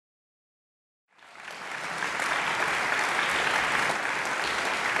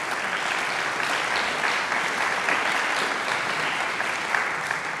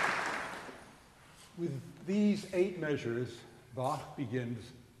these 8 measures, Bach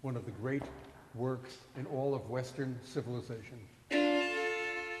begins one of the great works in all of Western civilization.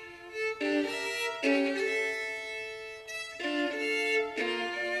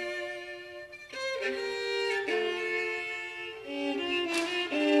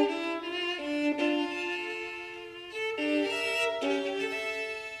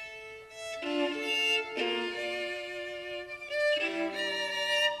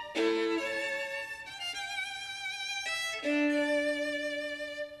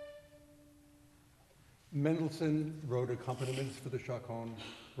 Mendelssohn wrote accompaniments for the Chaconne.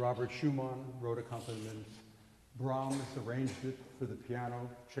 Robert Schumann wrote accompaniments. Brahms arranged it for the piano,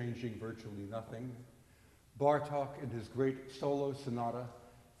 changing virtually nothing. Bartók, in his great solo sonata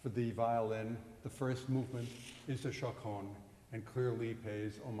for the violin, the first movement is a Chaconne and clearly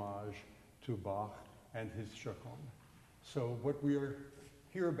pays homage to Bach and his Chaconne. So what we are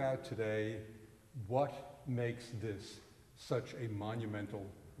here about today, what makes this such a monumental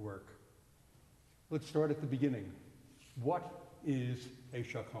work? Let's start at the beginning. What is a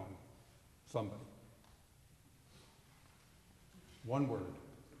chaconne? Somebody. One word.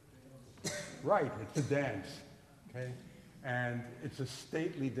 Right, it's a dance, okay? And it's a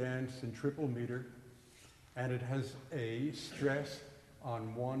stately dance in triple meter, and it has a stress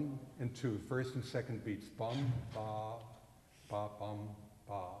on 1 and 2, first and second beats. Bum, ba, ba, bum,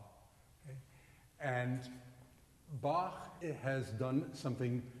 ba. Okay? And Bach has done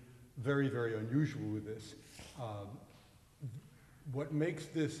something very, very unusual with this. What makes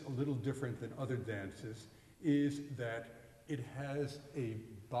this a little different than other dances is that it has a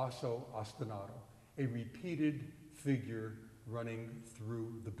basso ostinato, a repeated figure running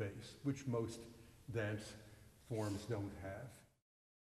through the bass, which most dance forms don't have.